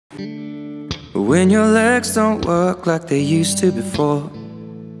when your legs don't work like they used to before,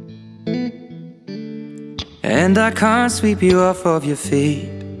 and I can't sweep you off of your feet.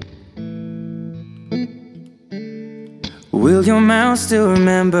 Will your mouth still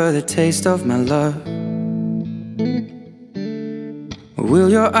remember the taste of my love? Will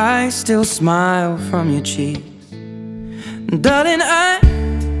your eyes still smile from your cheeks? Darling, I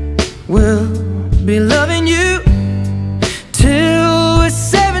will be loving you till we're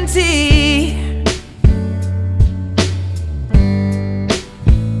 70.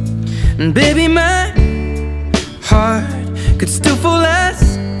 And baby, my heart could still fall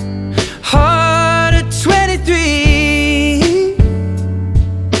as hard at 23.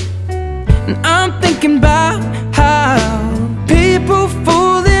 And I'm thinking about how people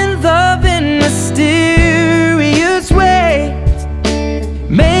fall in love in mysterious ways.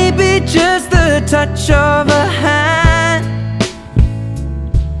 Maybe just the touch of a hand.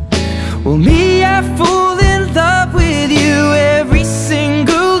 Well, me, I fall in love with you every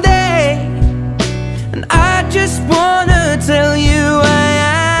single day, and I just wanna tell you I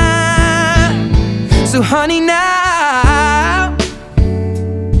am. So honey, now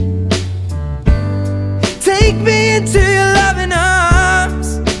take me into your loving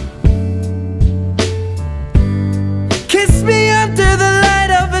arms. Kiss me under the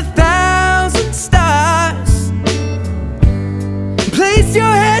light of 1,000 stars. Place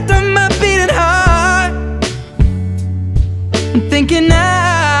your head on my beating heart. I'm thinking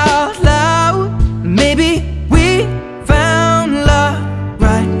out loud, maybe we found love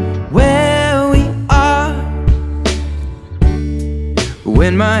right where we are.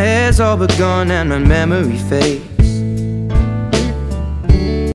 When my hair's all but gone and my memory fades,